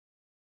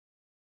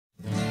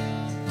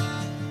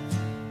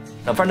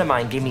A friend of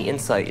mine gave me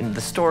insight into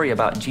the story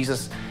about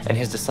Jesus and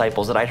his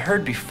disciples that I'd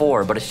heard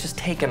before, but it's just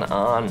taken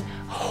on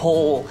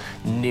whole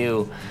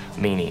new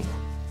meaning.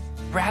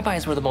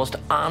 Rabbis were the most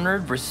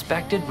honored,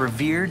 respected,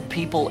 revered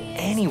people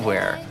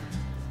anywhere.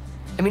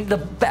 I mean, the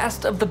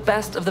best of the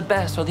best of the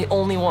best are the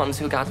only ones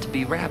who got to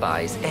be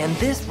rabbis. And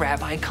this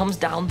rabbi comes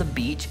down the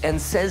beach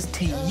and says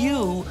to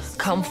you,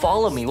 come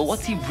follow me. Well,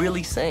 what's he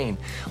really saying?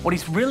 What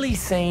he's really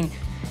saying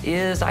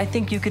is, I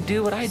think you could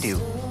do what I do.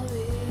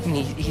 I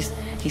mean, he's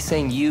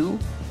saying you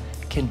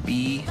can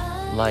be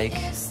like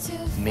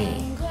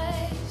me.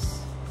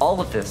 All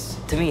of this,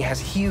 to me, has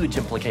huge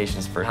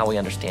implications for how we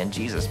understand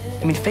Jesus.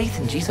 I mean, faith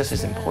in Jesus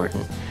is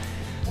important,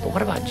 but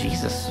what about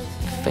Jesus'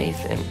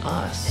 faith in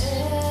us?